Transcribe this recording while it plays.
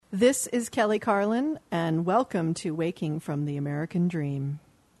This is Kelly Carlin, and welcome to Waking from the American Dream.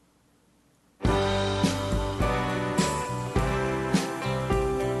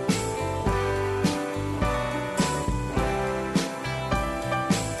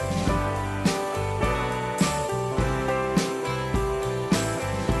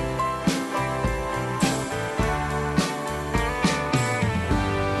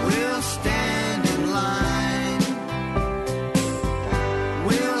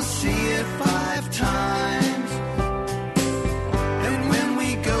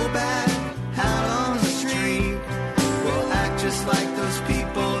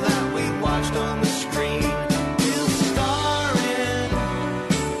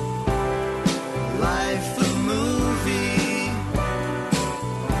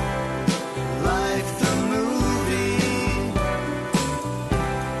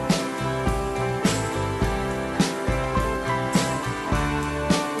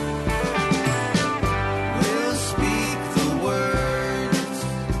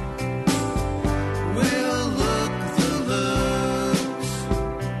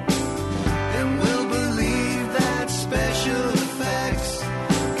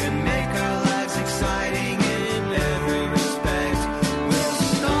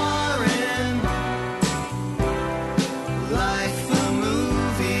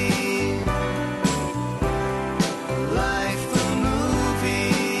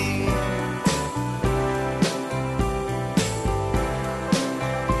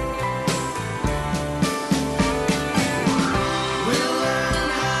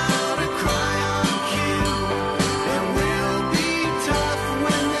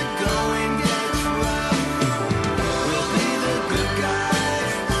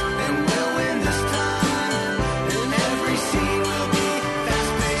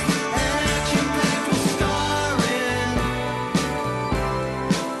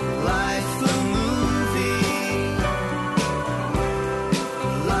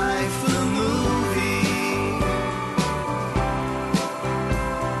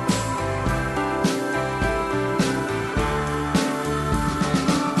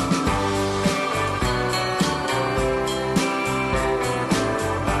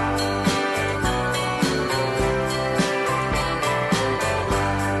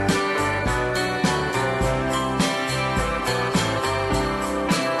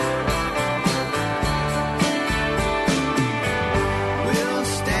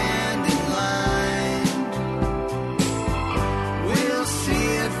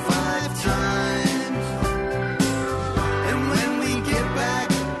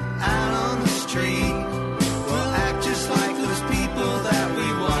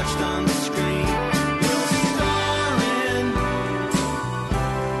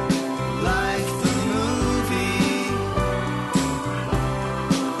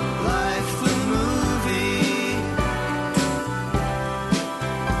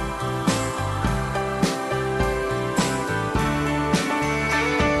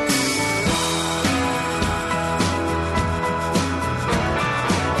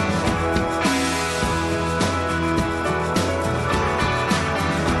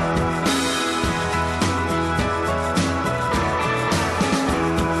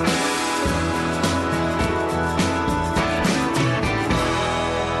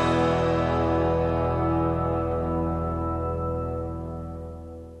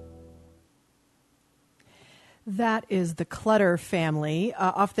 That is the Clutter Family,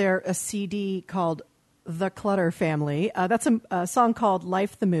 off a CD called The Clutter Family. That's a song called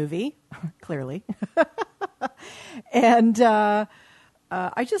Life the Movie, clearly. And I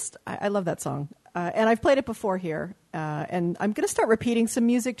love that song. And I've played it before here. And I'm going to start repeating some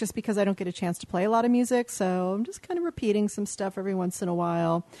music just because I don't get a chance to play a lot of music. So I'm just kind of repeating some stuff every once in a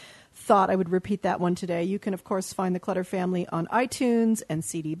while. Thought I would repeat that one today. You can, of course, find the Clutter Family on iTunes and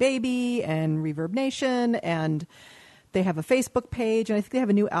CD Baby and Reverb Nation, and they have a Facebook page, and I think they have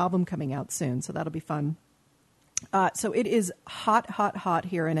a new album coming out soon, so that'll be fun. So it is hot, hot, hot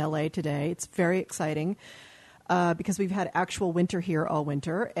here in LA today. It's very exciting because we've had actual winter here all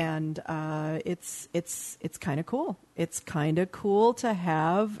winter, and it's kind of cool. It's kind of cool to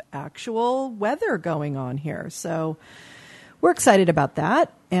have actual weather going on here. So we're excited about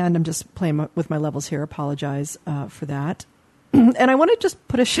that, and I'm just playing with my levels here. Apologize for that. And I want to just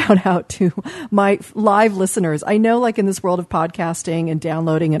put a shout out to my live listeners. I know, like in this world of podcasting and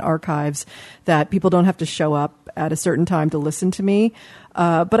downloading and archives, that people don't have to show up at a certain time to listen to me.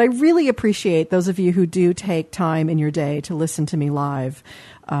 But I really appreciate those of you who do take time in your day to listen to me live.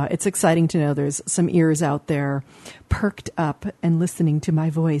 It's exciting to know there's some ears out there perked up and listening to my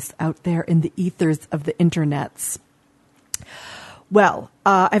voice out there in the ethers of the internets. Well,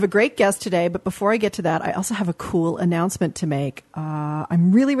 I have a great guest today, but before I get to that, I also have a cool announcement to make.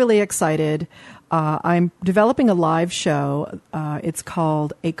 I'm really, really excited. I'm developing a live show. It's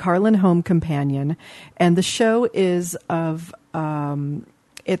called A Carlin Home Companion, and the show is of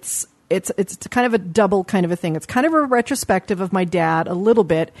it's kind of a double kind of a thing. It's kind of a retrospective of my dad a little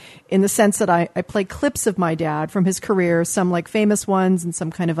bit, in the sense that I play clips of my dad from his career, some like famous ones and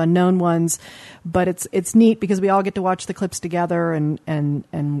some kind of unknown ones. But it's neat because we all get to watch the clips together and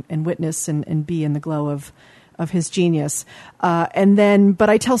witness and be in the glow of his genius. But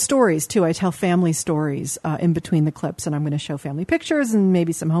I tell stories too. I tell family stories in between the clips, and I'm going to show family pictures and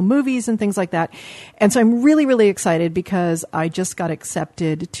maybe some home movies and things like that. And so I'm really, really excited because I just got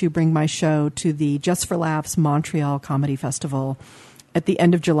accepted to bring my show to the Just for Laughs Montreal Comedy Festival at the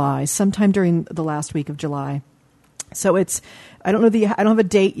end of July, sometime during the last week of July. So I don't have a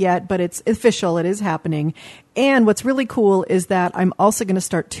date yet, but it's official. It is happening. And what's really cool is that I'm also going to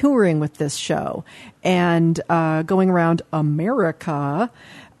start touring with this show and going around America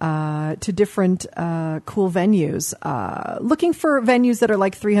to different cool venues, looking for venues that are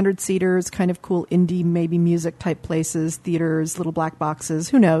like 300 seaters, kind of cool indie, maybe music type places, theaters, little black boxes,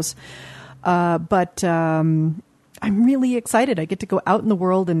 who knows. But I'm really excited. I get to go out in the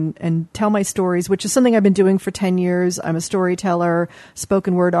world and tell my stories, which is something I've been doing for 10 years. I'm a storyteller,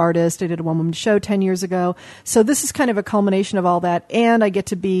 spoken word artist. I did a one-woman show 10 years ago. So this is kind of a culmination of all that. And I get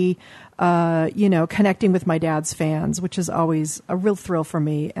to be, connecting with my dad's fans, which is always a real thrill for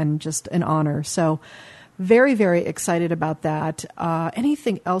me and just an honor. So very, very excited about that.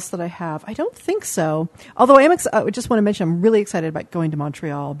 Anything else that I have? I don't think so. Although I just want to mention I'm really excited about going to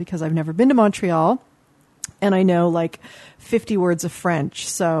Montreal because I've never been to Montreal. And I know like 50 words of French,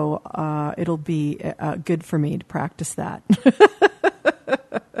 so it'll be good for me to practice that.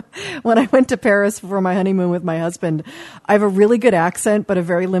 When I went to Paris for my honeymoon with my husband, I have a really good accent, but a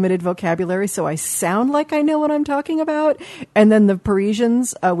very limited vocabulary, so I sound like I know what I'm talking about. And then the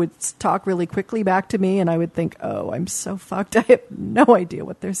Parisians would talk really quickly back to me, and I would think, oh, I'm so fucked. I have no idea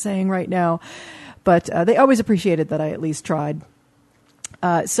what they're saying right now. But they always appreciated that I at least tried.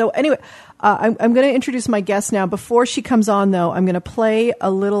 So anyway, I'm going to introduce my guest now. Before she comes on, though, I'm going to play a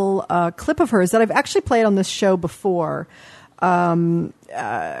little clip of hers that I've actually played on this show before.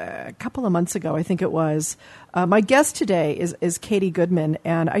 A couple of months ago, I think it was. My guest today is Katie Goodman,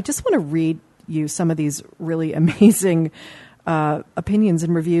 and I just want to read you some of these really amazing opinions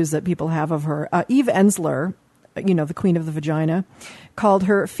and reviews that people have of her. Eve Ensler, the queen of the vagina, called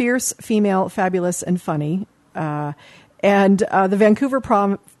her fierce, female, fabulous, and funny. And the Vancouver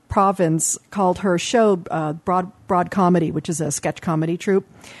province called her show Broad Comedy, which is a sketch comedy troupe,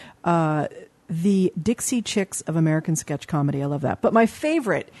 the Dixie Chicks of American sketch comedy. I love that. But my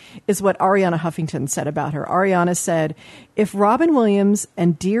favorite is what Ariana Huffington said about her. Ariana said, if Robin Williams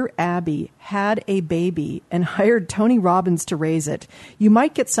and Dear Abby had a baby and hired Tony Robbins to raise it, you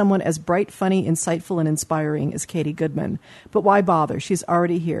might get someone as bright, funny, insightful, and inspiring as Katie Goodman. But why bother? She's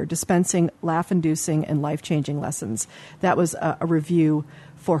already here, dispensing laugh-inducing and life-changing lessons. That was a review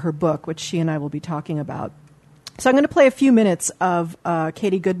for her book, which she and I will be talking about. So I'm going to play a few minutes of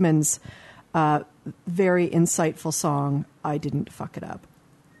Katie Goodman's very insightful song, I Didn't Fuck It Up.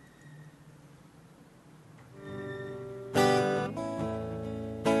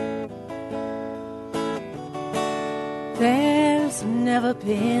 There's never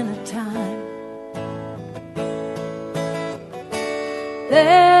been a time.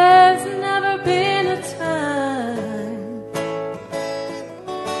 There's never been a time.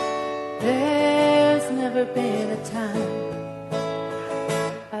 There's never been a time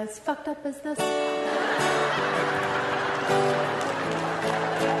as fucked up as this.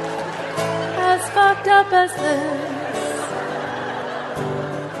 As fucked up as this.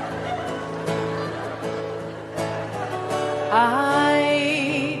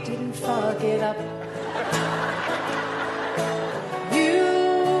 I didn't fuck it up.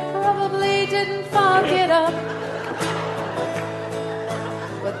 You probably didn't fuck it up.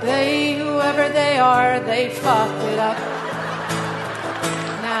 But they, whoever they are, they fucked it up.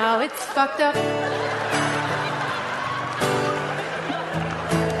 Now it's fucked up.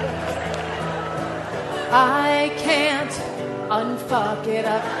 I can't unfuck it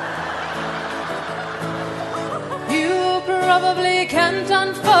up. You probably can't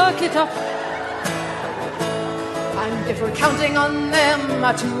unfuck it up. And if we're counting on them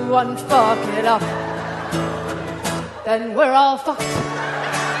to unfuck it up, then we're all fucked.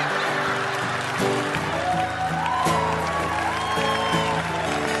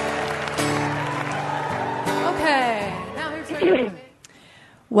 Okay, now here's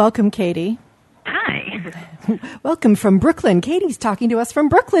Welcome, Katie. Hi. Welcome from Brooklyn. Katie's talking to us from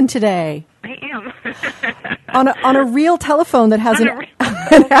Brooklyn today. I am. on a real telephone that has an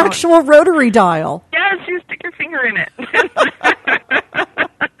actual rotary dial. Yes, you stick your finger in it.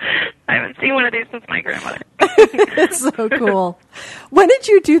 I haven't seen one of these since my grandmother. It's so cool. When did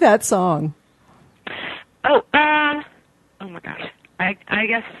you do that song? Oh my gosh. I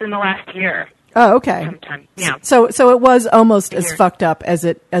guess in the last year. Oh, okay. Sometime. Yeah. So it was almost as fucked up as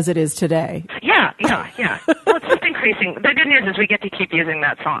it is today. Yeah. Well, it's just increasing. The good news is we get to keep using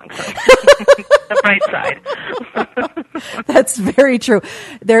that song. So the bright side. That's very true.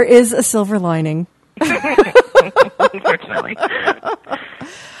 There is a silver lining. Unfortunately.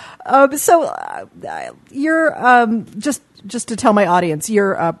 You're just to tell my audience,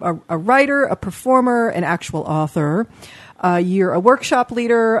 you're a writer, a performer, an actual author. You're a workshop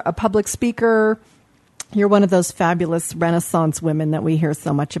leader, a public speaker. You're one of those fabulous Renaissance women that we hear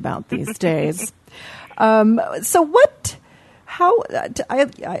so much about these days. I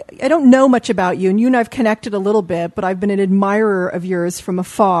don't know much about you, and you and I've connected a little bit, but I've been an admirer of yours from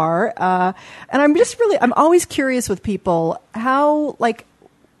afar. And I'm always curious with people, how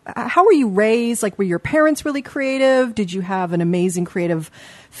were you raised? Like, were your parents really creative? Did you have an amazing creative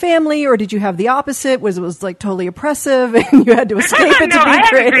family, or did you have the opposite? Was it like totally oppressive and you had to escape it no, to be I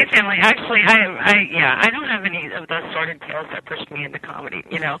creative? have a great family. Actually, I don't have any of those sordid tales that pushed me into comedy.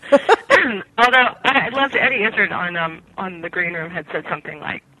 You know, although I loved Eddie Izzard on the Green Room had said something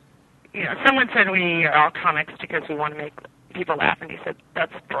like, you know, someone said we are all comics because we want to make people laugh, and he said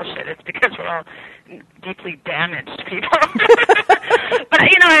that's bullshit. It's because we're all deeply damaged people. But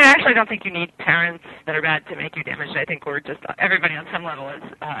you know, I actually don't think you need parents that are bad to make you damaged. I think we're just everybody on some level is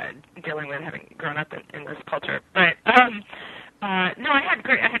dealing with having grown up in this culture. But no, I had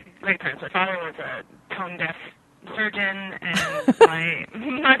great parents. My father was a tone deaf surgeon, and my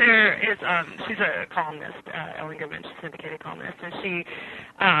mother is she's a columnist, Ellen Goodman, she's a syndicated columnist, and she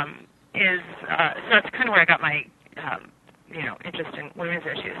is so that's kind of where I got my interest in women's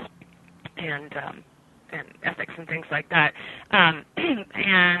issues and ethics and things like that.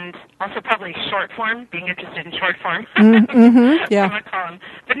 And also probably short form, being interested in short form. Yeah. From a column.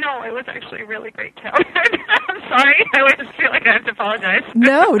 But no, it was actually a really great childhood. I'm sorry. I always feel like I have to apologize.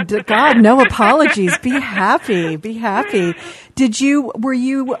 No, God, no apologies. Be happy. Be happy. Were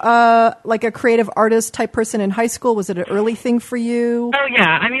you like a creative artist type person in high school? Was it an early thing for you? Oh,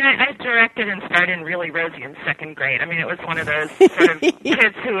 yeah. I mean, I directed and starred in Really Rosie in second grade. I mean, it was one of those sort of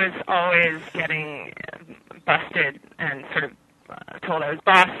kids who was always getting busted and sort of told I was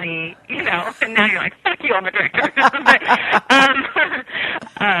bossy, you know, and now you're like, fuck you, I'm a director. But,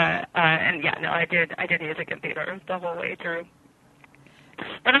 and yeah, no, I did music and theater the whole way through.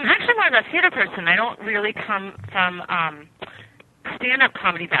 But I'm actually more of a theater person. I don't really come from stand-up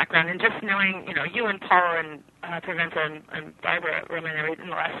comedy background, and just knowing, you know, you and Paul and Provenza and Barbara Roman in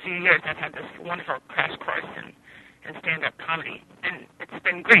the last few years, I've had this wonderful crash course in stand-up comedy, and it's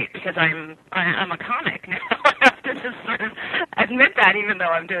been great because I'm a comic now. I have to just sort of admit that, even though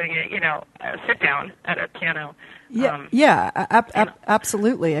I'm doing it, you know, sit down at a piano.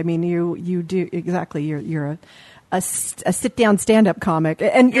 Absolutely. I mean, you do exactly. You're a sit-down stand-up comic,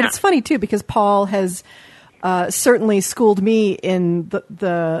 and it's funny too because Paul has certainly schooled me in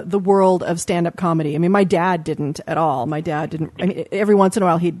the world of stand-up comedy. I mean, my dad didn't at all. My dad didn't. I mean, every once in a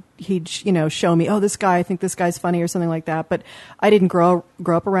while he'd show me, oh, this guy, I think this guy's funny or something like that. But I didn't grow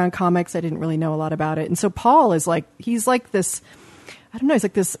up around comics. I didn't really know a lot about it. And so Paul is he's like this. I don't know, he's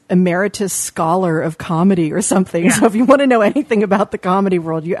like this emeritus scholar of comedy or something. Yeah. So if you want to know anything about the comedy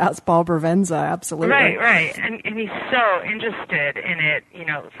world, you ask Paul Provenza, absolutely. Right. And he's so interested in it, you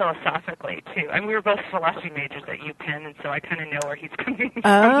know, philosophically, too. I mean, we were both philosophy majors at UPenn, and so I kind of know where he's coming from,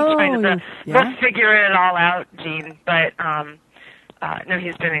 trying to both figure it all out, Gene. But, no,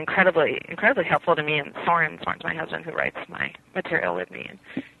 he's been incredibly helpful to me, and Soren's my husband, who writes my material with me, and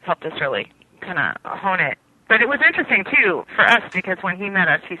helped us really kind of hone it. But it was interesting, too, for us, because when he met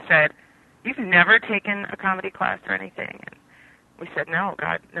us, he said, you've never taken a comedy class or anything? And we said, no,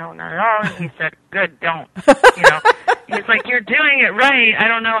 God, no, not at all. And he said, good, don't. You know, he's like, you're doing it right. I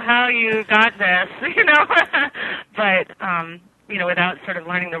don't know how you got this, you know. But, you know, without sort of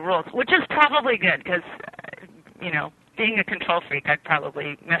learning the rules, which is probably good because, you know, being a control freak, I'd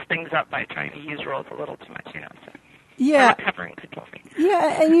probably mess things up by trying to use rules a little too much, you know, so. Yeah. Covering control freak.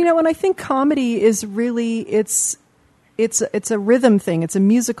 Yeah, and you know, and I think comedy is really it's a rhythm thing, it's a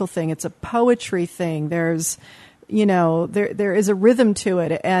musical thing, it's a poetry thing. There's, you know, there is a rhythm to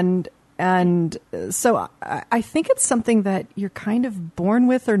it, and so I think it's something that you're kind of born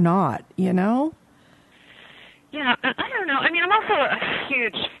with or not, you know. Yeah, I don't know. I mean, I'm also a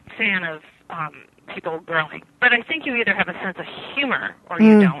huge fan of people growing. But I think you either have a sense of humor or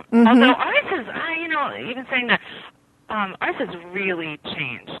you don't. Mm-hmm. Although ours is, even saying that, ours has really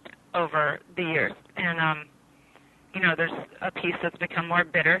changed over the years. And, there's a piece that's become more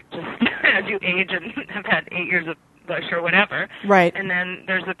bitter just as you age and have had 8 years of Bush or whatever. Right. And then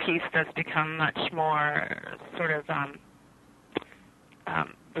there's a piece that's become much more sort of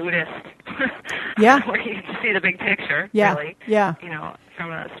Buddhist. Yeah. Where you see the big picture, yeah. really. Yeah.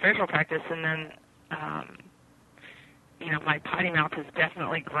 From a spiritual practice. And then, my potty mouth has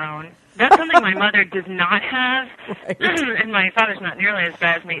definitely grown. That's something my mother does not have, right. And my father's not nearly as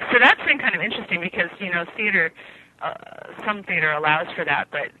bad as me. So that's been kind of interesting because, theater, some theater allows for that,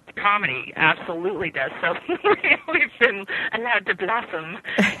 but comedy absolutely does. So we've been allowed to blossom,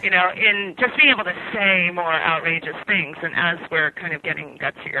 in just being able to say more outrageous things. And as we're kind of getting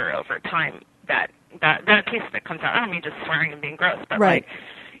gutsier over time, that piece of it comes out. I don't mean just swearing and being gross, but right.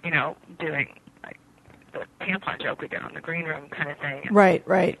 Doing like the tampon joke we did on the green room kind of thing. And,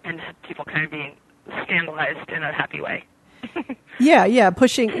 right. And people kind of being scandalized in a happy way. Yeah,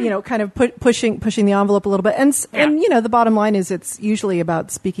 pushing, kind of pushing the envelope a little bit, and the bottom line is it's usually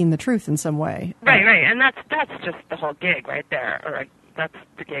about speaking the truth in some way. Right, and that's just the whole gig right there, or that's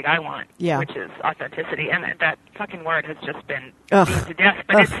the gig I want, which is authenticity, and that fucking word has just been beat to death,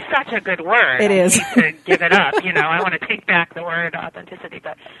 but it's such a good word. It is. I need to give it up, I want to take back the word authenticity,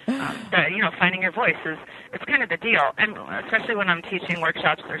 but finding your voice it's kind of the deal, and especially when I'm teaching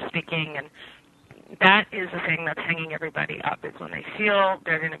workshops or speaking, and that is the thing that's hanging everybody up, is when they feel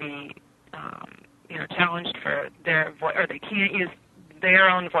they're going to be, challenged for their voice, or they can't use their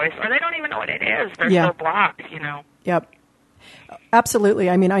own voice, or they don't even know what it is. They're so blocked, Yep. Absolutely.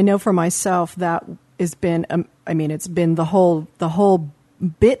 I mean, I know for myself that has been, it's been the whole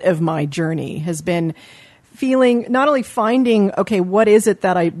bit of my journey has been feeling, not only finding, okay, what is it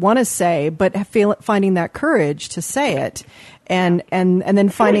that I want to say, but finding that courage to say it. And then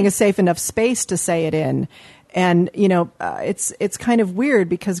finding a safe enough space to say it in. And, it's kind of weird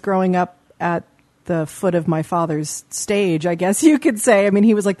because growing up at the foot of my father's stage, I guess you could say,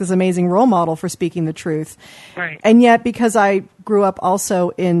 he was like this amazing role model for speaking the truth. Right. And yet, because I grew up also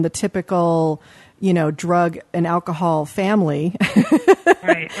in the typical, drug and alcohol family,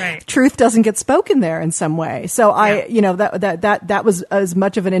 right. Truth doesn't get spoken there in some way. So that was as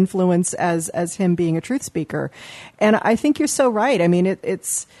much of an influence as him being a truth speaker. And I think you're so right.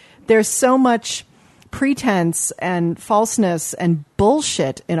 There's so much pretense and falseness and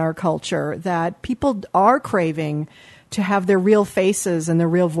bullshit in our culture that people are craving to have their real faces and their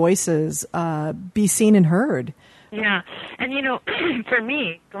real voices be seen and heard. Yeah. And, for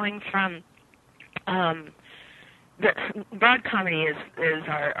me, going from the broad comedy is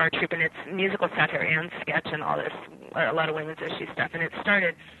our troupe, and it's musical satire and sketch and all this, a lot of women's issue stuff. And it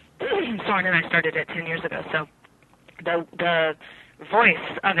started, Soren and I started it 10 years ago. So the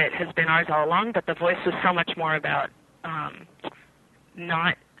voice of it has been ours all along, but the voice was so much more about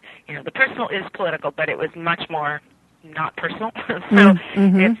not, the personal is political, but it was much more not personal. So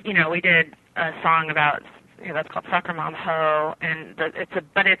it's, we did a song about, that's called Soccer Mom Ho, and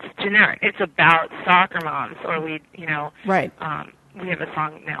but it's generic. It's about soccer moms, or we right. We have a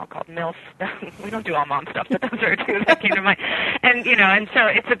song now called MILF. We don't do all mom stuff, but those are two that came to mind. And and so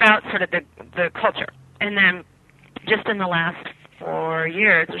it's about sort of the culture. And then just in the last 4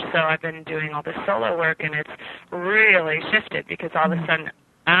 years or so, I've been doing all this solo work, and it's really shifted because all of a sudden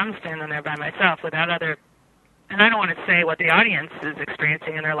I'm standing there by myself without other. And I don't want to say what the audience is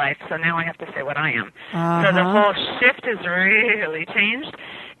experiencing in their life, so now I have to say what I am. So the whole shift has really changed,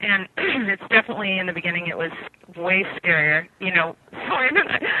 and it's definitely, in the beginning, it was way scarier.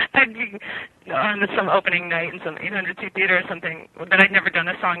 I'd be on some opening night in some 800-seat theater or something, but I'd never done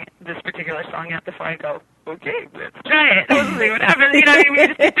this particular song yet before I go, okay, let's try it. We'll see what happens. We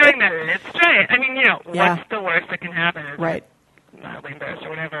just keep doing that. Let's try it. What's the worst that can happen? Right. Mildly embarrassed or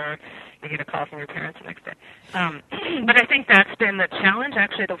whatever. You get a call from your parents the next day. But I think that's been the challenge.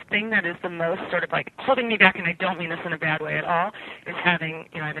 Actually, the thing that is the most sort of like holding me back, and I don't mean this in a bad way at all, is having,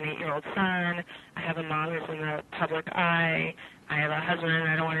 I have an 8-year-old son. I have a mom who's in the public eye. I have a husband, and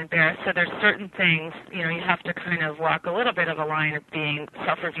I don't want to embarrass. So there's certain things, you have to kind of walk a little bit of a line of being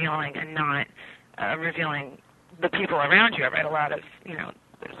self-revealing and not revealing the people around you. I write a lot of,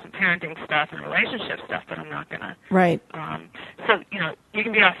 there's some parenting stuff and relationship stuff, but I'm not going to. Right. So, you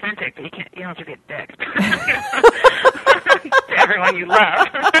can be authentic, but you don't have to be a dick to everyone you love.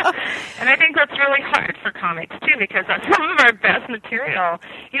 And I think that's really hard for comics, too, because some of our best material,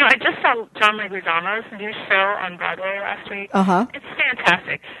 I just saw John Leguizamo's new show on Broadway last week. Uh-huh. It's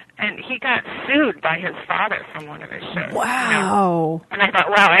fantastic. And he got sued by his father from one of his shows. Wow. And I thought,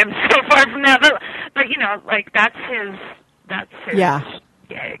 wow, I'm so far from that. but like that's his Yeah.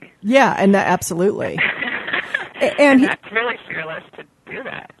 gig. Yeah, and that, absolutely. And that's really fearless to do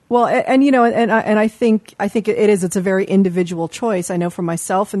that. Well, and I think it is. It's a very individual choice. I know for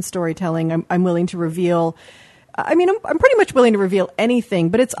myself in storytelling, I'm willing to reveal. I mean, I'm pretty much willing to reveal anything,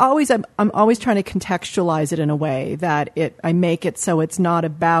 but it's always I'm always trying to contextualize it in a way that I make it so it's not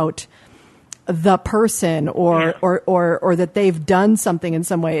about the person or that they've done something in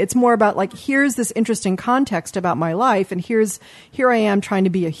some way. It's more about like, here's this interesting context about my life, and here I am trying to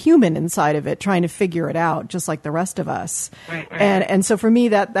be a human inside of it, trying to figure it out just like the rest of us. Right. And so for me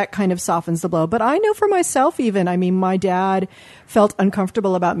that kind of softens the blow. But I know for myself even, I mean, my dad felt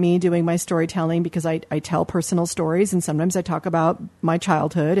uncomfortable about me doing my storytelling because I tell personal stories, and sometimes I talk about my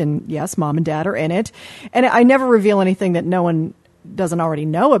childhood, and yes, mom and dad are in it. And I never reveal anything that no one doesn't already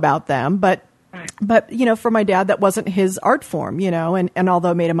know about them, but for my dad, that wasn't his art form, and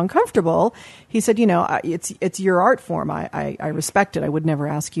although it made him uncomfortable, he said, it's your art form. I respect it. I would never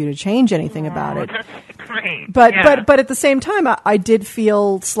ask you to change anything about it. That's great. But at the same time, I did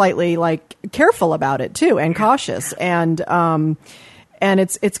feel slightly like careful about it too, and cautious. And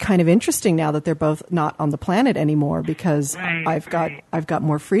it's kind of interesting now that they're both not on the planet anymore, because I've got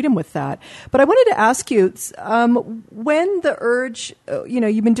more freedom with that. But I wanted to ask you, when the urge,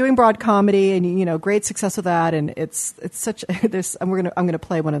 you've been doing broad comedy and great success with that, and it's such this. I'm gonna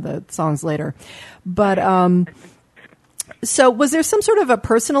play one of the songs later, but so was there some sort of a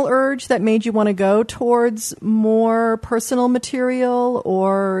personal urge that made you want to go towards more personal material,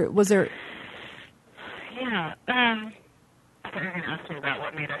 or was there? Yeah. I thought you were going to ask me about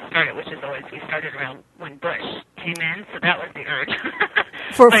what made us start it, which is always we started around when Bush came in, so that was the urge.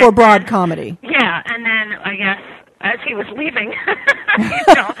 for broad comedy. Yeah, and then I guess as he was leaving,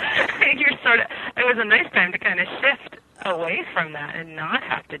 you're sort of, it was a nice time to kind of shift away from that and not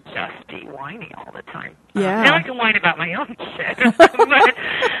have to just be whiny all the time. Yeah. Now I can whine about my own shit. But,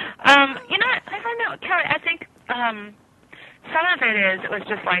 I don't know, Kelly, I think some of it was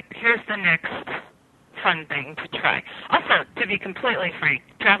just like, here's the next fun thing to try. Also, to be completely frank,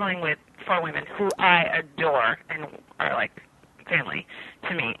 traveling with 4 women who I adore and are like family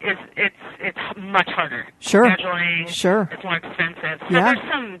to me it's much harder. Sure. Scheduling. Sure. It's more expensive. So yeah.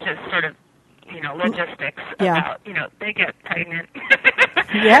 There's some just sort of logistics about they get pregnant.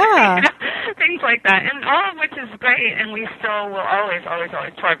 Yeah. Things like that, and all of which is great, and we still will always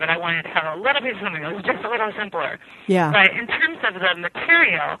tour, but I wanted to have a little piece of something that was just a little simpler. Yeah. But in terms of the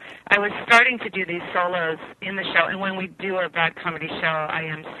material, I was starting to do these solos in the show, and when we do a broad comedy show, I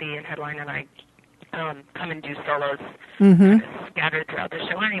MC and headline, and I come and do solos scattered throughout the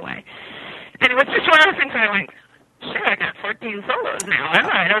show anyway. And it was just one of those things where I went, shit, I got 14 solos now. All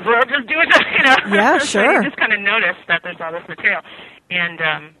right, I'll just do it, Yeah, so sure. you just kind of notice that there's all this material. And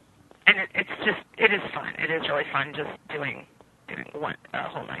it is fun. It is really fun just doing a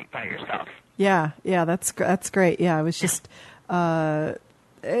whole night by yourself. Yeah, that's great. Yeah, I was just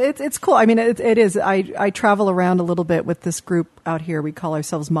it's cool. I mean, it is. I travel around a little bit with this group out here. We call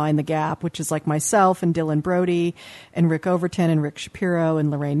ourselves Mind the Gap, which is like myself and Dylan Brody and Rick Overton and Rick Shapiro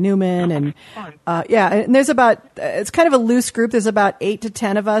and Lorraine Newman. And and there's it's kind of a loose group. There's about 8 to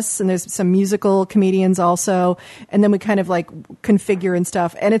 10 of us, and there's some musical comedians also. And then we kind of like configure and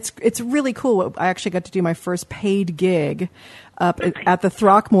stuff. And it's really cool. I actually got to do my first paid gig up at the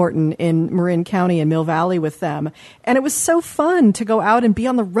Throckmorton in Marin County in Mill Valley with them. And it was so fun to go out and be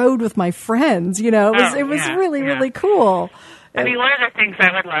on the road with my friends. It was really cool. I mean, one of the things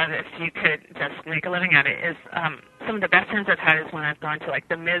I would love if you could just make a living at it is some of the best times I've had is when I've gone to like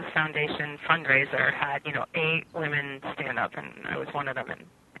the Ms. Foundation fundraiser had 8 women stand up, and I was one of them.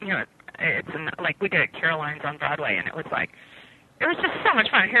 And like we did at Caroline's on Broadway, and it was just so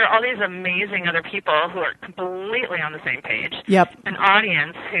much fun. Here are all these amazing other people who are completely on the same page. Yep. An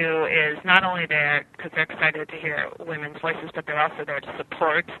audience who is not only there because they're excited to hear women's voices, but they're also there to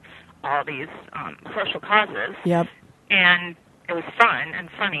support all these social causes. Yep. And it was fun and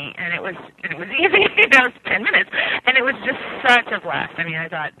funny, and it was easy. It was 10 minutes, and it was just such a blast. I mean, I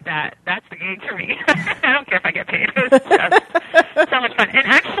thought that's the gig for me. I don't care if I get paid. It was just so much fun. And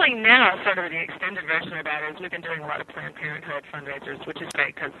actually now, sort of the extended version of that is we've been doing a lot of Planned Parenthood fundraisers, which is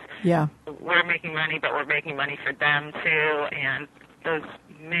great because we're making money, but we're making money for them too. And those,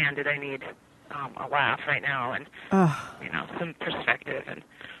 man, do they need a laugh right now, and some perspective. And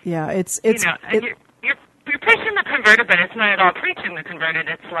you're preaching the converted, but it's not at all preaching the converted.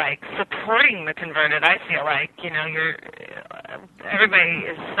 It's like supporting the converted. I feel like everybody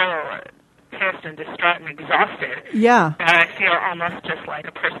is so pissed and distraught and exhausted. Yeah, that I feel almost just like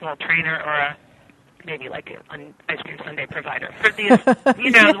a personal trainer or maybe like an ice cream sundae provider for these,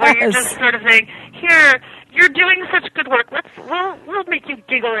 where you're just sort of saying, here, you're doing such good work. We'll make you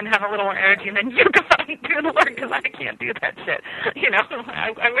giggle and have a little more energy, and then you go out and do the work because I can't do that shit.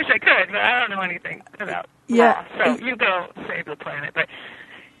 I wish I could, but I don't know anything about law. So you go save the planet. But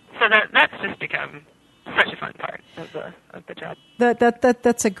so that's just become such a fun part of the job.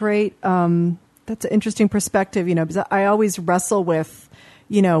 That's a great that's an interesting perspective. Because I always wrestle with.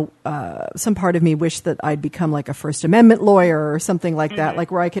 Some part of me wish that I'd become like a First Amendment lawyer or something like that, like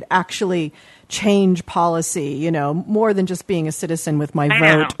where I could actually change policy, more than just being a citizen with my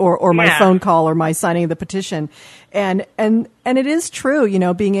vote or my phone call or my signing of the petition. And it is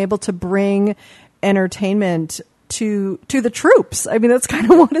true, being able to bring entertainment to the troops. I mean, that's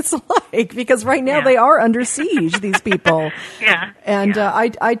kind of what it's like, because right now they are under siege, these people. And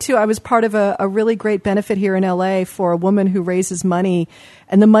I too, I was part of a really great benefit here in LA for a woman who raises money,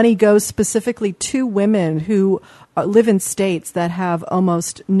 and the money goes specifically to women who live in states that have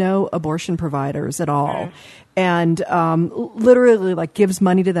almost no abortion providers at all. And literally like gives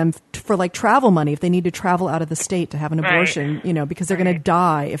money to them for like travel money if they need to travel out of the state to have an abortion, because they're going to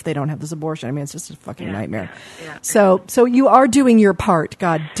die if they don't have this abortion. I mean, it's just a fucking nightmare. So you are doing your part,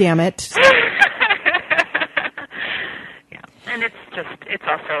 God damn it. And it's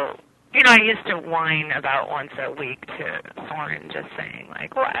also, I used to whine about once a week to Soren, just saying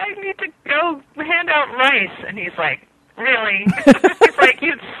like, well, I need to go hand out rice. And he's like, really? It's like,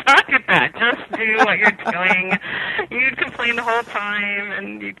 you suck at that. Just do what you're doing. You'd complain the whole time,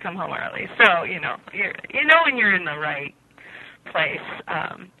 and you'd come home early. So, when you're in the right place.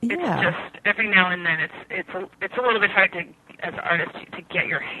 It's just every now and then it's a little bit hard to, as artists, to get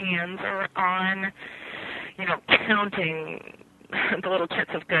your hands on, counting the little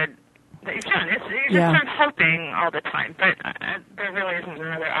chits of good that you've done. You're just sort of hoping all the time, but there really isn't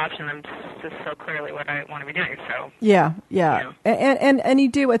another option. I'm just so clearly what I want to be doing. So and you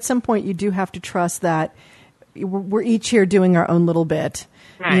do at some point. You do have to trust that we're each here doing our own little bit.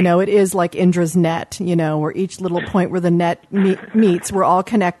 Right. It is like Indra's net. Where each little point where the net meets, we're all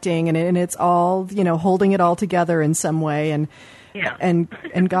connecting, and it's all holding it all together in some way. And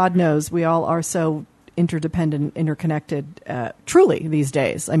God knows we all are so interdependent, interconnected, truly these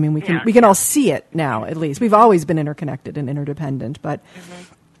days. I mean, we can all see it now. At least we've always been interconnected and interdependent. But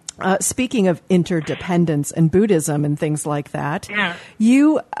speaking of interdependence and Buddhism and things like that,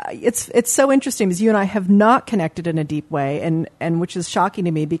 it's so interesting because you and I have not connected in a deep way, and which is shocking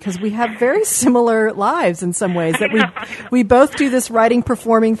to me because we have very similar lives in some ways. That we both do this writing,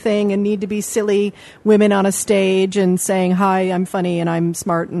 performing thing, and need to be silly women on a stage and saying, "Hi, I'm funny and I'm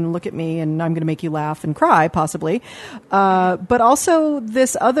smart and look at me and I'm going to make you laugh and cry, possibly." But also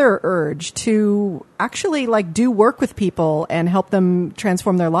this other urge to actually like do work with people and help them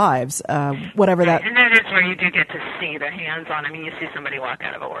transform their lives, whatever that. And that is where you do get to see the hands-on. I mean, you see somebody walk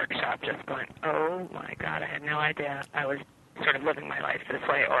out of a workshop just going, "Oh my God, I had no idea I was sort of living my life this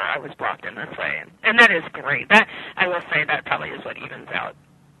way, or I was blocked in this way," and that is great. That I will say that probably is what evens out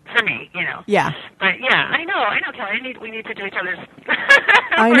for me, Yeah. But I know, Kelly. We need to do each other's.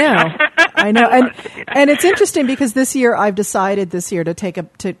 I know, and it's interesting because this year I've decided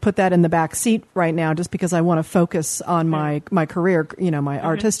to put that in the back seat right now, just because I want to focus on my career, my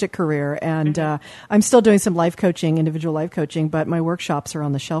artistic career, and I'm still doing some individual life coaching, but my workshops are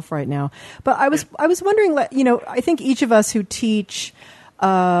on the shelf right now. But I was wondering, I think each of us who teach,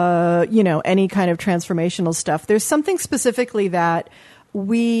 any kind of transformational stuff, there's something specifically that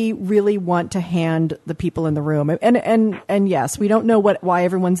we really want to hand the people in the room. And yes, we don't know why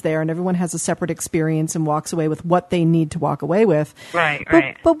everyone's there, and everyone has a separate experience and walks away with what they need to walk away with.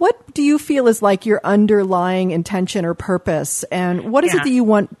 Right. But what do you feel is like your underlying intention or purpose, and what is it that you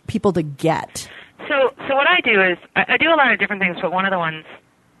want people to get? So what I do is, I do a lot of different things, but one of the ones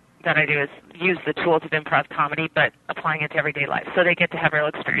that I do is use the tools of improv comedy, but applying it to everyday life. So they get to have real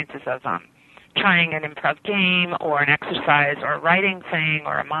experiences of trying an improv game or an exercise or a writing thing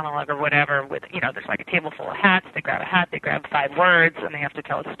or a monologue or whatever with, there's like a table full of hats. They grab a hat, they grab 5 words, and they have to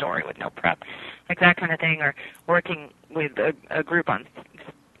tell a story with no prep, like that kind of thing, or working with a group on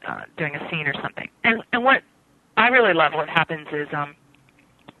doing a scene or something. And what I really love, what happens is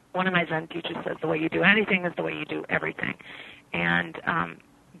one of my Zen teachers says the way you do anything is the way you do everything. And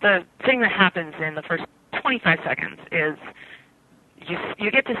the thing that happens in the first 25 seconds is you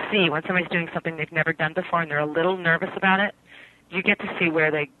get to see when somebody's doing something they've never done before and they're a little nervous about it, you get to see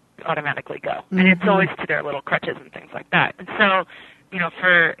where they automatically go. Mm-hmm. And it's always to their little crutches and things like that. And so,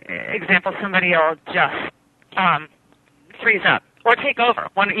 for example, somebody will just freeze up or take over,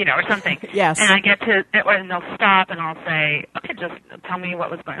 or something. Yes. And I get to, and they'll stop, and I'll say, okay, just tell me what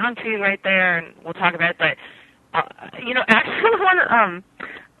was going on for you right there, and we'll talk about it. But, actually,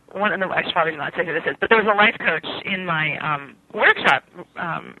 one of the, I should probably not say who this is, but there was a life coach in my workshop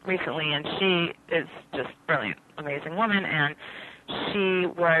recently, and she is just brilliant, amazing woman, and she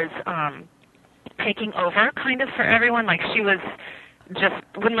was taking over kind of for everyone. Like, she was just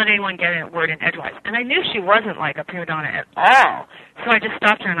wouldn't let anyone get a word in edgewise. And I knew she wasn't like a prima donna at all. So I just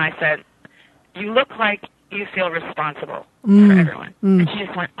stopped her and I said, you look like you feel responsible for everyone. And she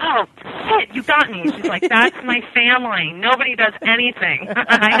just went, oh, shit, you got me. She's like, that's my family. Nobody does anything.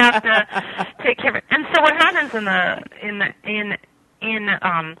 I have to take care of it. And so what happens in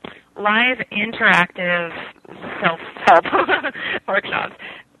live interactive self-help workshops,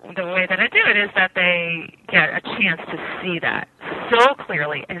 the way that I do it is that they get a chance to see that so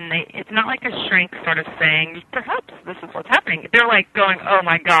clearly, and it's not like a shrink sort of saying, perhaps this is what's happening. They're like going, oh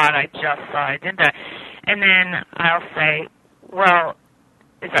my God, I just saw I did that. And then I'll say, well,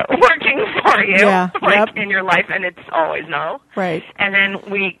 is that working for you? Yeah, in your life? And it's always no. Right. And then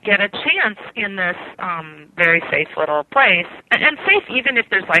we get a chance in this very safe little place, and safe even if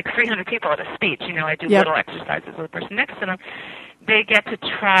there's like 300 people at a speech. I do little exercises with the person next to them. They get to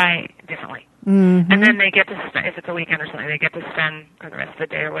try differently. Mm-hmm. And then they get to spend, if it's a weekend or something, they get to spend the rest of the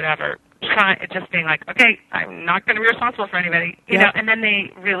day or whatever just being like, okay, I'm not going to be responsible for anybody, you know, and then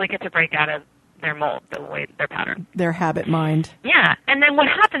they really get to break out of their mold, their pattern. Their habit mind. Yeah, and then what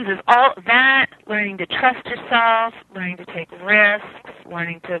happens is all that, learning to trust yourself, learning to take risks,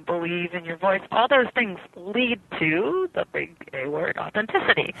 learning to believe in your voice, all those things lead to the big A word,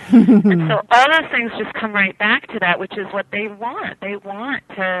 authenticity. And so all those things just come right back to that, which is what they want. They want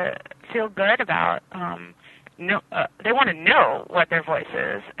to feel good about, they want to know what their voice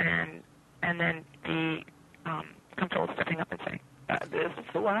is, and then be comfortable stepping up and saying, this is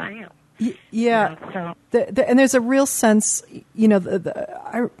who I am. Yeah, and there's a real sense,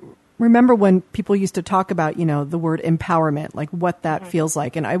 I remember when people used to talk about, the word empowerment, like what that feels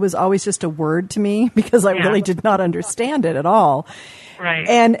like. And it was always just a word to me because I really did not understand it at all. Right.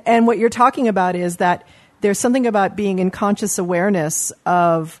 And what you're talking about is that there's something about being in conscious awareness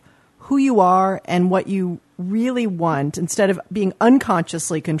of who you are and what you really want instead of being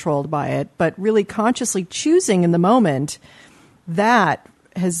unconsciously controlled by it, but really consciously choosing in the moment. That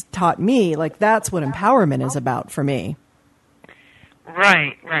has taught me, like, that's what empowerment is about for me.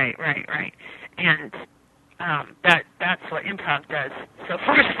 Right. And that's what improv does so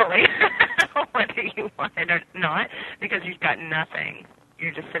forcefully, whether you want it or not, because you've got nothing.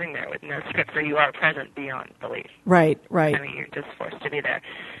 You're just sitting there with no script, so you are present beyond belief. Right. I mean, you're just forced to be there.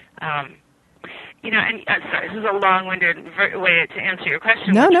 And sorry, this is a long-winded way to answer your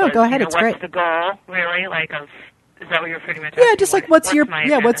question. No, go ahead. It's what's great. What's the goal, really, is that what you're pretty much asking? Yeah, just like what's your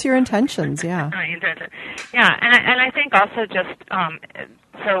intentions? Yeah. Yeah, and I think also just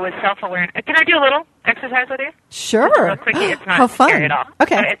so with self-awareness. Can I do a little exercise with you? Sure. Just real quickly. It's not How fun. scary at all.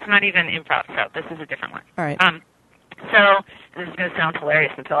 Okay. It's not even improv, so this is a different one. All right. So this is going to sound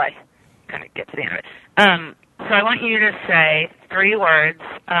hilarious until I kind of get to the end of it. So I want you to say 3 words,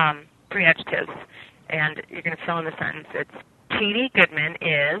 3 adjectives, and you're going to fill in the sentence. It's Katie Goodman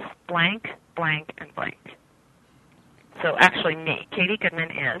is blank, blank, and blank. So actually me. Katie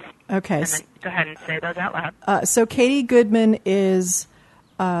Goodman is. Okay. And then go ahead and say those out loud. So Katie Goodman is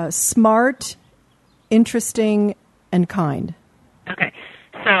smart, interesting, and kind. Okay.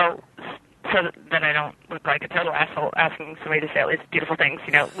 So that I don't look like a total asshole asking somebody to say all these beautiful things.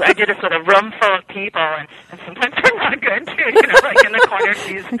 I do this with a room full of people, and sometimes they're not good, too. Like in the corner,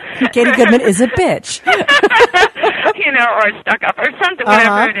 she's... Katie Goodman is a bitch. Or stuck up or something,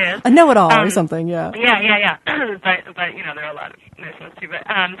 whatever it is. A know-it-all or something, yeah. Yeah. but there are a lot of nice ones, too. But,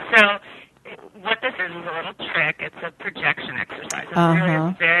 so what this is a little trick. It's a projection exercise. It really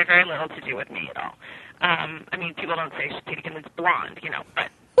has very, very little to do with me at all. I mean, people don't say Katie Goodman's blonde, but...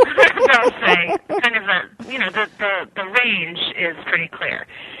 they'll say kind of the range is pretty clear.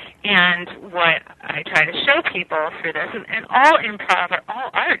 And what I try to show people through this, and all improv or all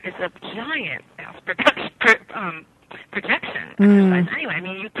art is a giant projection exercise. Anyway, I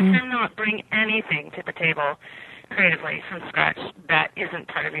mean, you cannot bring anything to the table creatively from scratch that isn't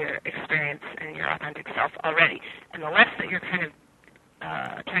part of your experience and your authentic self already. And the less that you're kind of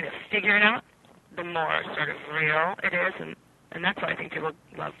trying to figure it out, the more sort of real it is, and that's why I think people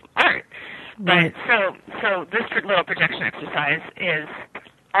love art. Right. But so this little projection exercise is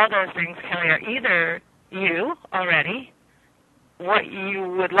all those things, Kelly, are either you already, what you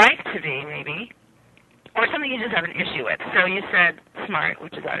would like to be maybe, or something you just have an issue with. So you said smart,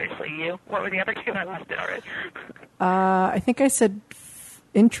 which is obviously you. What were the other two? I lost it already. I think I said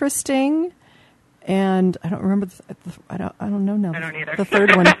interesting, and I don't remember. I don't know now. I don't either. The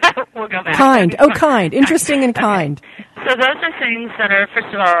third one. We'll go back. Kind. Oh, kind. Interesting and kind. Okay. So those are things that are,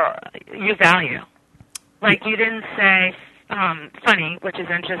 first of all, you value. Like you didn't say funny, which is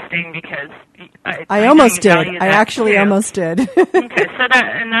interesting because I almost did. I actually too. Almost did. Okay, so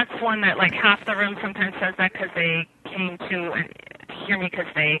that's one that like half the room sometimes says that because they came to hear me because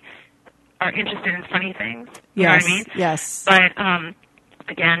they are interested in funny things. You know what I mean? Yes. But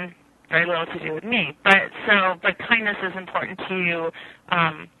again, very little to do with me. But kindness is important to you.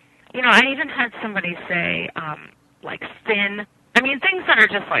 You know, I even had somebody say like thin. I mean, things that are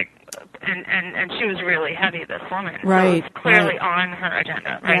just like, and she was really heavy, this woman. Right. So it was clearly on her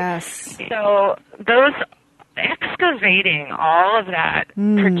agenda, right? Yes. So those excavating all of that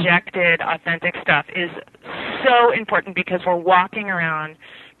projected, authentic stuff is so important because we're walking around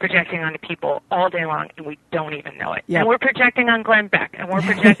projecting onto people all day long, and we don't even know it. Yep. And we're projecting on Glenn Beck, and we're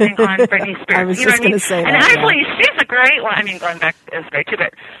projecting on Britney Spears. I was just going to say that. And actually, she's a great one. I mean, Glenn Beck is great too,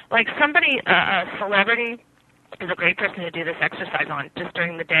 but like somebody, a celebrity, is a great person to do this exercise on just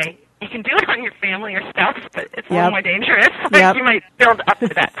during the day. You can do it on your family or spouse, but it's a little more dangerous. Like you might build up to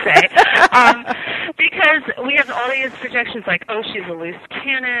that, say. Because we have all these projections like, oh, she's a loose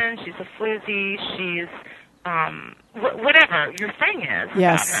cannon, she's a floozy, she's whatever your thing is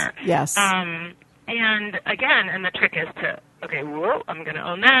about her. Yes. And again, and the trick is to, okay, whoa, I'm going to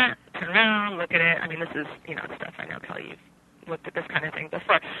own that, turn around, look at it. I mean, this is, stuff I know, Kelly, you've looked at this kind of thing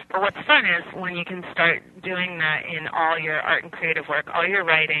before. But what's fun is when you can start doing that in all your art and creative work, all your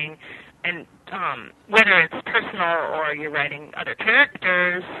writing, and whether it's personal or you're writing other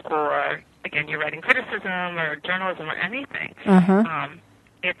characters or, again, you're writing criticism or journalism or anything,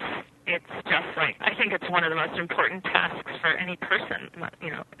 it's just like, I think it's one of the most important tasks for any person,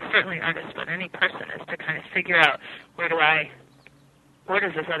 certainly artists, but any person, is to kind of figure out where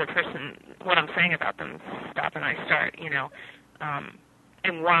does this other person, what I'm saying about them, stop and I start,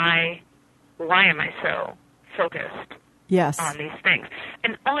 and why am I so focused on these things?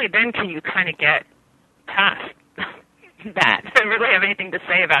 And only then can you kind of get past that and really have anything to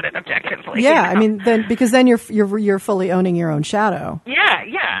say about it objectively. Yeah, I mean, because then you're fully owning your own shadow.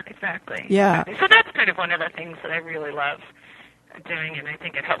 Yeah, exactly. Yeah. Exactly. So that's kind of one of the things that I really love doing, and I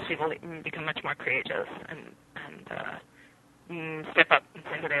think it helps people become much more courageous and step up and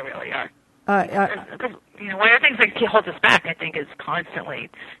say who they really are. Because one of the things that holds us back, I think, is constantly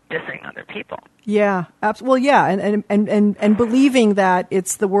dissing other people. Yeah, absolutely. Well, yeah, and believing that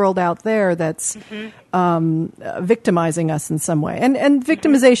it's the world out there that's victimizing us in some way, and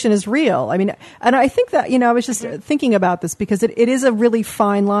victimization is real. I mean, and I think that I was just thinking about this because it is a really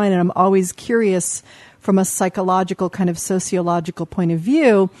fine line, and I'm always curious from a psychological kind of sociological point of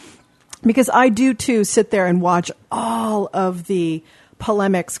view, because I do too sit there and watch all of the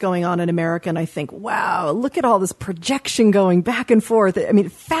polemics going on in America, and I think, wow, look at all this projection going back and forth. I mean,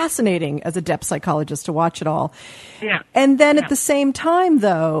 fascinating as a depth psychologist to watch it all. Yeah. And then at the same time,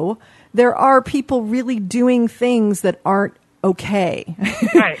 though, there are people really doing things that aren't okay.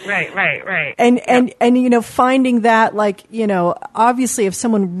 Right. And finding that, like, obviously if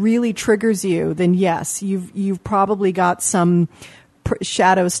someone really triggers you, then yes, you've probably got some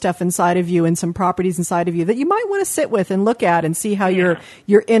shadow stuff inside of you and some properties inside of you that you might want to sit with and look at and see how your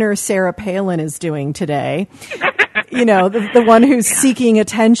inner Sarah Palin is doing today. The one who's seeking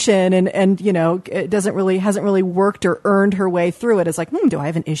attention and it hasn't really worked or earned her way through it. It's like, do I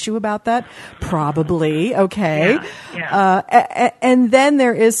have an issue about that? Probably. Okay. And then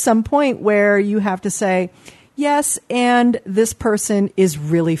there is some point where you have to say, yes, and this person is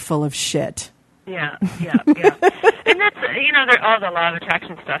really full of shit. Yeah. And that's, they're all the law of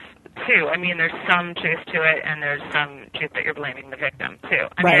attraction stuff, too. I mean, there's some truth to it, and there's some truth that you're blaming the victim, too.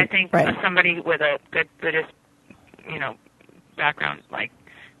 I mean, I think somebody with a good Buddhist, background, like,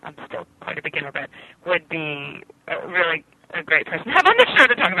 I'm still quite a beginner, but would be really a great person to have on the show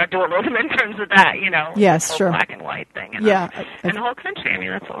to talk about dualism in terms of that, Yes, the whole sure. black and white thing. And the whole country, I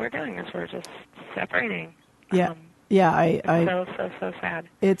mean, that's what we're doing, is we're just separating. Yeah. It's so sad.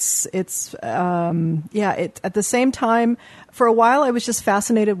 It's at the same time, for a while I was just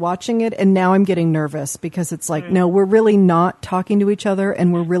fascinated watching it, and now I'm getting nervous because it's like, no, we're really not talking to each other,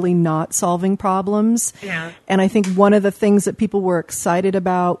 and we're really not solving problems. Yeah. And I think one of the things that people were excited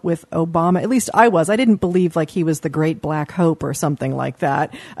about with Obama, at least I didn't believe like he was the great black hope or something like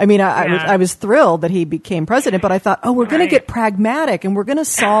that. I mean, I was thrilled that he became president, but I thought, we're going to get pragmatic and we're going to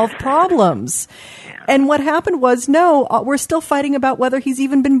solve problems. And what happened was, no, know, we're still fighting about whether he's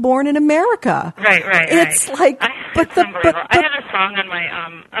even been born in America. Right. It's like, it's unbelievable. I have a song on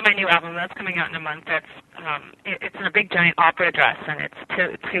my new album that's coming out in a month. That's it's in a big giant opera dress, and it's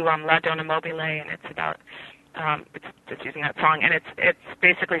to La Donna Mobile, and it's about it's just using that song, and it's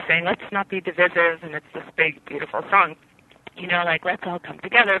basically saying let's not be divisive, and it's this big beautiful song, like let's all come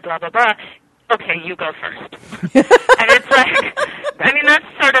together, blah blah blah. Okay, you go first. And it's like, I mean, that's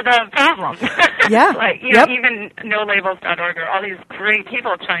sort of the problem. Yeah. Like, even NoLabels.org or all these great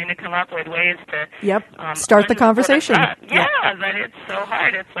people trying to come up with ways to start the conversation. Yeah, but it's so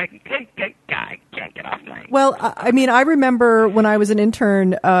hard. It's like, good guy, can't get off my... Well, I mean, I remember when I was an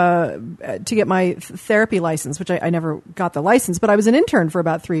intern to get my therapy license, which I never got the license, but I was an intern for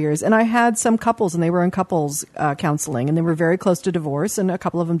about 3 years, and I had some couples, and they were in couples counseling, and they were very close to divorce, and a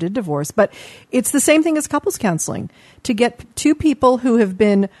couple of them did divorce, but it's the same thing as couples counseling, to get two people who have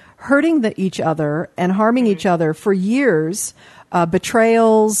been hurting each other and harming each other for years,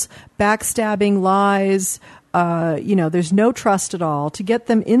 betrayals, backstabbing, lies, there's no trust at all, to get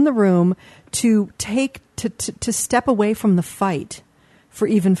them in the room to step away from the fight for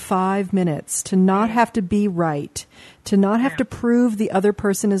even 5 minutes, to not have to be right, to not have to prove the other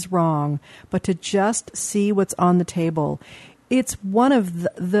person is wrong, but to just see what's on the table. It's one of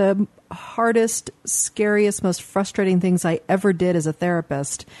the hardest, scariest, most frustrating things I ever did as a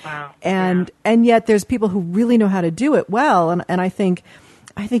therapist. Wow. And yet there's people who really know how to do it well. And I think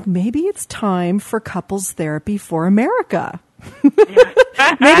maybe it's time for couples therapy for America.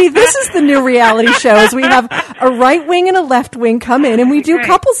 Maybe this is the new reality show, as we have a right wing and a left wing come in and we do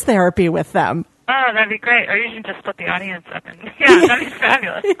couples therapy with them. Oh, that'd be great. Or you should just split the audience up. That'd be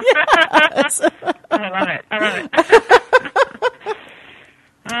fabulous. Yes. I love it.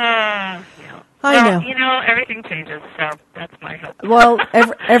 I know. Everything changes, so that's my hope. Well,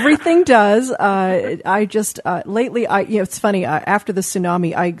 everything does. I just lately, it's funny. After the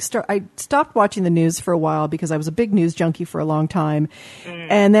tsunami, I stopped watching the news for a while because I was a big news junkie for a long time,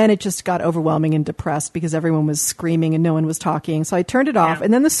 and then it just got overwhelming and depressed because everyone was screaming and no one was talking. So I turned it off,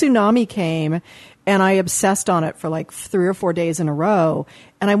 and then the tsunami came. And I obsessed on it for like 3 or 4 days in a row.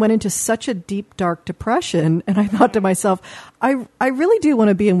 And I went into such a deep, dark depression. And I thought to myself, I really do want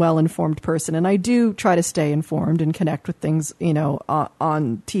to be a well-informed person. And I do try to stay informed and connect with things,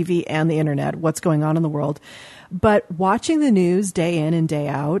 on TV and the internet, what's going on in the world. But watching the news day in and day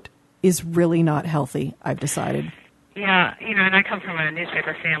out is really not healthy, I've decided. Yeah, and I come from a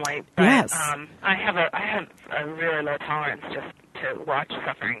newspaper family, but yes. I have a really low tolerance just to watch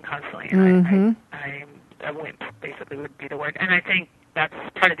suffering constantly. And I wimp, basically, would be the word. And I think that's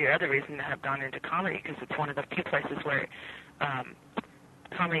part of the other reason to have gone into comedy, because it's one of the few places where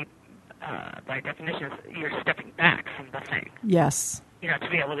comedy, by definition, is you're stepping back from the thing. Yes. To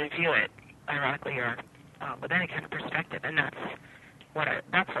be able to view it, ironically, or with any kind of perspective. And that's what I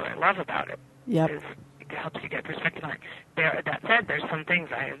love about it. Yep. Is it helps you get perspective on it. That said, there's some things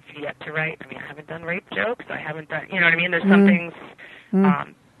I have yet to write. I mean, I haven't done rape jokes. I haven't done, you know what I mean? There's some things,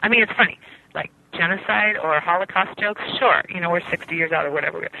 I mean, it's funny, like genocide or Holocaust jokes, sure, we're 60 years out or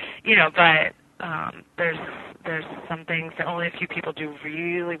whatever, but there's some things that only a few people do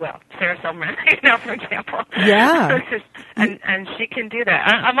really well. Sarah Silverman, for example. Yeah. and she can do that.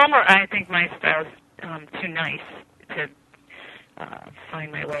 I think my style's too nice to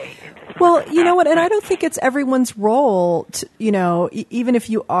find my way into. Well, you know what, and I don't think it's everyone's role to, even if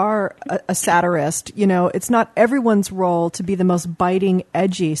you are a satirist, it's not everyone's role to be the most biting,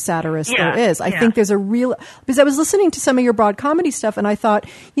 edgy satirist there is. I think there's because I was listening to some of your broad comedy stuff and I thought,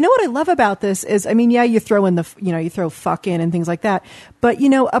 what I love about this is, I mean, you throw in you throw fuck in and things like that, but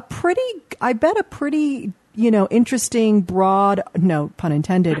a pretty interesting, broad, no pun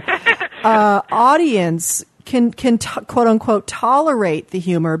intended, audience can quote unquote tolerate the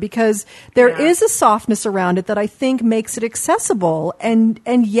humor, because there is a softness around it that I think makes it accessible, and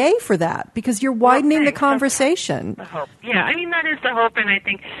yay for that, because you're widening the conversation. That's the hope. Yeah, I mean, that is the hope, and I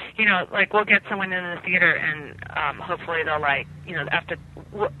think, we'll get someone in the theater and hopefully they'll after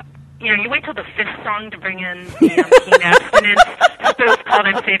you wait till the fifth song to bring in the Keen Abstinence spoof called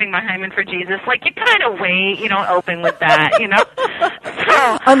I'm Saving My Hymen for Jesus. Like, you kind of wait, open with that,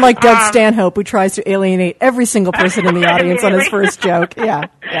 So, unlike Doug Stanhope, who tries to alienate every single person in the audience on his first joke. Yeah.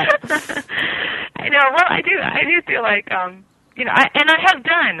 I know. Well, I do feel like, I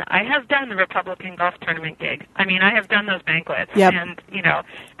have done the Republican golf tournament gig. I mean, I have done those banquets. Yep. And,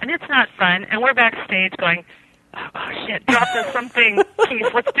 and it's not fun. And we're backstage going, oh, shit, drop us something,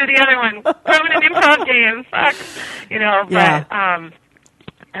 Keith. Let's do the other one. Throw in an improv game. Fuck.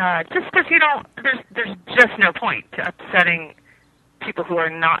 But just because, there's just no point to upsetting people who are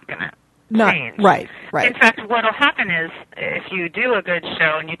not going to change. Right. In fact, what'll happen is if you do a good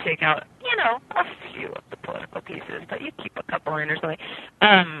show and you take out, a few of the political pieces, but you keep a couple in or something,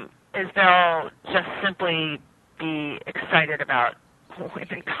 is they'll just simply be excited about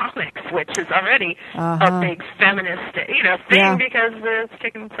women comics, which is already a big feminist, thing because it's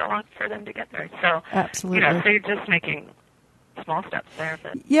taken so long for them to get there. So, absolutely. So you're just making small steps there.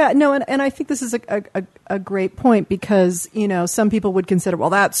 But. Yeah, no, and I think this is a great point because, some people would consider, well,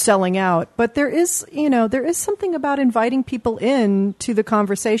 that's selling out. But there is something about inviting people in to the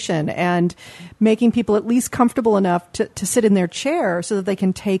conversation and making people at least comfortable enough to sit in their chair so that they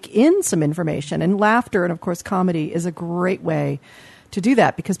can take in some information. And laughter and, of course, comedy is a great way to do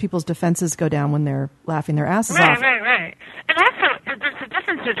that because people's defenses go down when they're laughing their asses off. Right. And also, there's a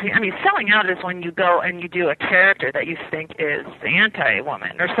difference between, selling out is when you go and you do a character that you think is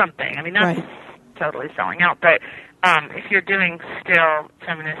anti-woman or something. That's totally selling out. But if you're doing still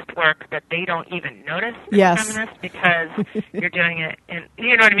feminist work that they don't even notice it's feminist because you're doing it in,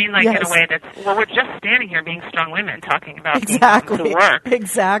 you know what I mean? Like in a way that's, we're just standing here being strong women talking about being to work.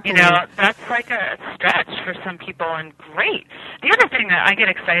 Exactly. That's like a stretch for some people and great. The other thing that I get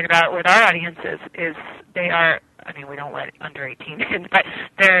excited about with our audiences is they are, we don't let under 18 in, but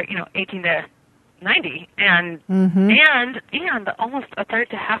they're, 18 to 90 and almost a third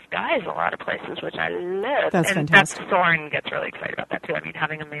to half guys a lot of places, which I love. That's and fantastic. Soren gets really excited about that too.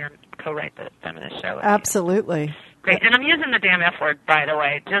 Having a man co-write the feminist show. Absolutely. Great. And I'm using the damn F word, by the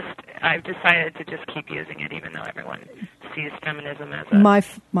way. I've decided to just keep using it, even though everyone sees feminism as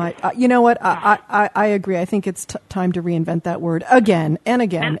a... you know what? I agree. I think it's time to reinvent that word again and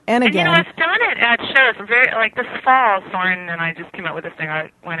again and again. And I've done it at shows. Like this fall, Soren and I just came up with this thing.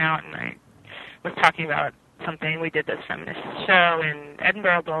 I went out and I was talking about something. We did this feminist show in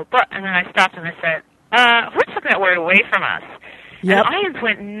Edinburgh, blah, blah, blah. And then I stopped and I said, who took that word away from us? Yep. And the audience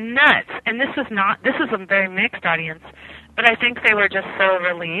went nuts. And this was a very mixed audience, but I think they were just so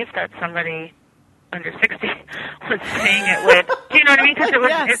relieved that somebody under 60 was saying it with, do you know what I mean? Because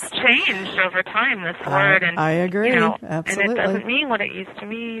it's changed over time, this word. And I agree. Absolutely. And it doesn't mean what it used to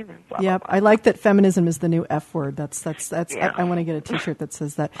mean. And blah, yep. blah, blah. I like that feminism is the new F word. That's. I want to get a T-shirt that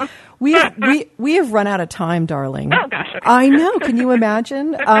says that. We have run out of time, darling. Oh gosh. Okay. I know. Can you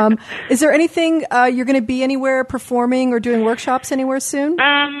imagine? Is there anything you're going to be anywhere performing or doing workshops anywhere soon?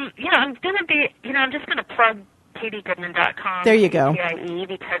 I'm going to be. I'm just going to plug KatieGoodman.com. There you go. KIE,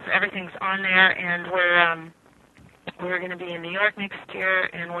 because everything's on there, and we're going to be in New York next year,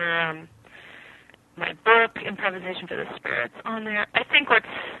 and my book, Improvisation for the Spirits, on there. I think we're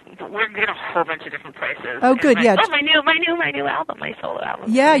in a whole bunch of different places. Oh, good, my new album, my solo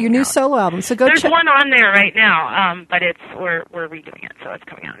album. Yeah, your new solo album. So There's one on there right now, but we're redoing it, so it's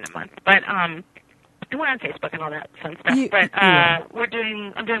coming out in a month. But and we're on Facebook and all that fun stuff.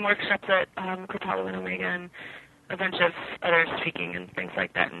 I'm doing workshops at Kripalu and Omega and a bunch of other speaking and things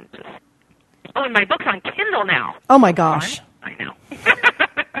like that, and and my book's on Kindle now. Oh my gosh! I know.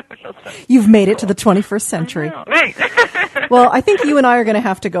 You've made it to the 21st century. I know, right? Well, I think you and I are going to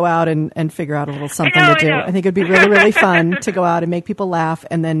have to go out and figure out a little something to do. I think it'd be really, really fun to go out and make people laugh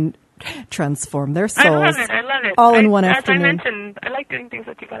and then transform their souls. I love it. All in one afternoon. As I mentioned, I like doing things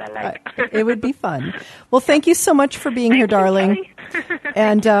with people I like. It would be fun. Well, thank you so much for being here, darling.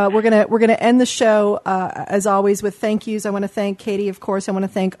 And we're gonna end the show as always with thank yous. I want to thank Katie, of course. I want to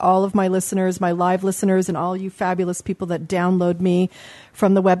thank all of my listeners, my live listeners, and all you fabulous people that download me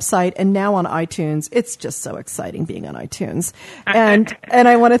from the website and now on iTunes. It's just so exciting being on iTunes. And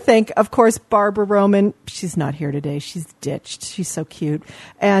I want to thank, of course, Barbara Roman. She's not here today. She's ditched. She's so cute.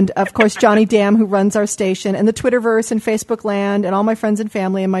 And of course, Johnny Dam, who runs our station, and the Twitterverse and Facebook land, and all my friends and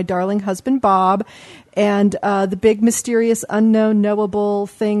family, and my darling husband, Bob, and the big, mysterious, unknown, knowable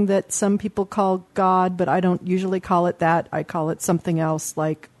thing that some people call God, but I don't usually call it that. I call it something else,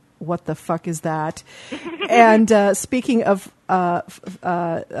 like, what the fuck is that? And speaking of the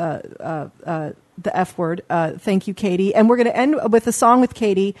F word, thank you, Katie. And we're going to end with a song with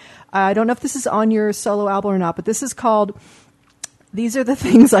Katie. I don't know if this is on your solo album or not, but this is called These Are the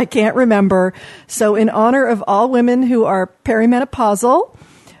Things I Can't Remember. So in honor of all women who are perimenopausal,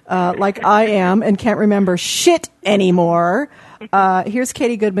 like I am, and can't remember shit anymore, here's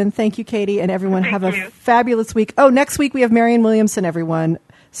Katie Goodman. Thank you, Katie, and everyone. Have a fabulous week. Oh, next week we have Marianne Williamson, everyone.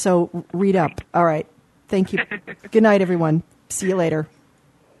 So read up. All right. Thank you. Good night, everyone. See you later.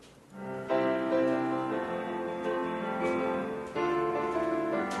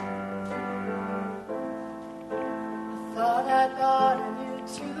 Thought I bought a new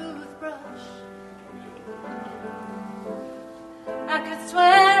toothbrush. I could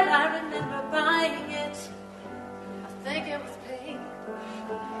swear I remember buying it. I think it was pink.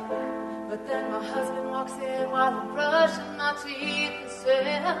 But then my husband walks in while I'm brushing my teeth and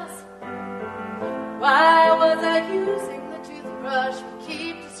says, why was I using the toothbrush we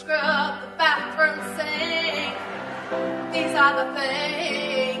keep to scrub the bathroom sink? These are the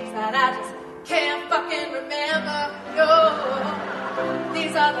things that I just can't fucking remember, no.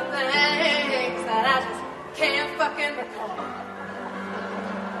 These are the things that I just can't fucking recall.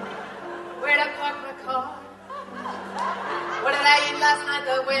 Where'd I park my car? What did I eat last night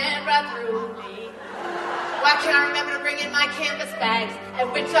that went right through me? Why can't I remember to bring in my canvas bags? And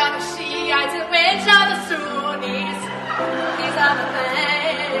which are the Shiites and which are the Sunnis? These are the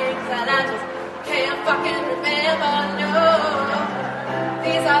things that I just can't fucking remember, no.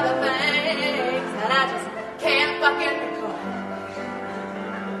 These are the things that I just can't fucking recall.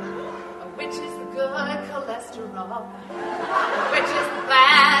 Which is the good cholesterol? Which is the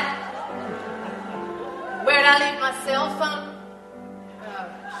bad? Where'd I leave my cell phone? Oh,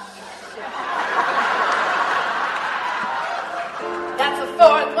 shit. That's the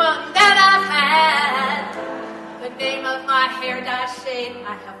fourth one that I've had. The name of my hair dye shade. I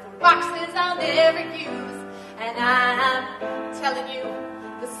have 4 boxes I'll never use. And I'm telling you,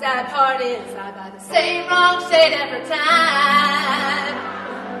 the sad part is I buy the same wrong shade every time.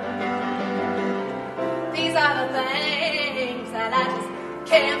 These are the things that I just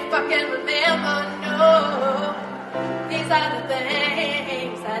can't fucking remember, no. These are the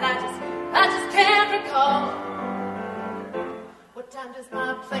things that I just can't recall. What time does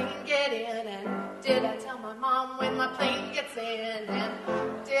my plane get in? And did I tell my mom when my plane gets in? And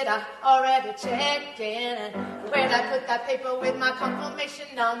did I already check in? And where'd I put that paper with my confirmation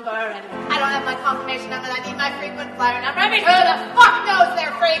number? And I don't have my confirmation number, I need my frequent flyer number. I mean, who the fuck knows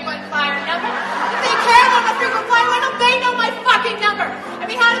their frequent flyer number? If they care about my frequent flyer, why don't they know my fucking number? I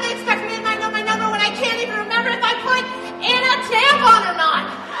mean, how do they expect me to know my number when I can't even remember if I put in a tampon or not?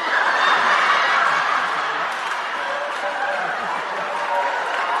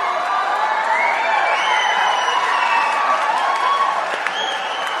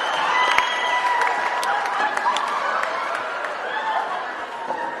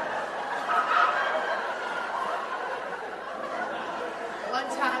 One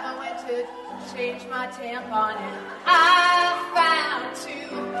time I went to change my tampon and I found 2.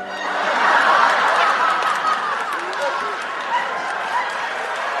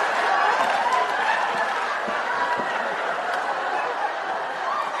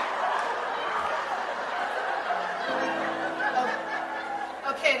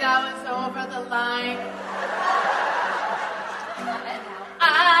 Okay, that was over the line. And now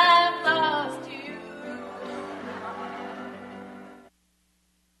I've lost you.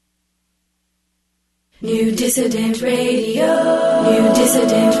 New Dissident Radio. New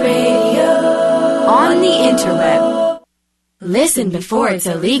Dissident Radio. On the interweb. Listen before it's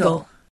illegal.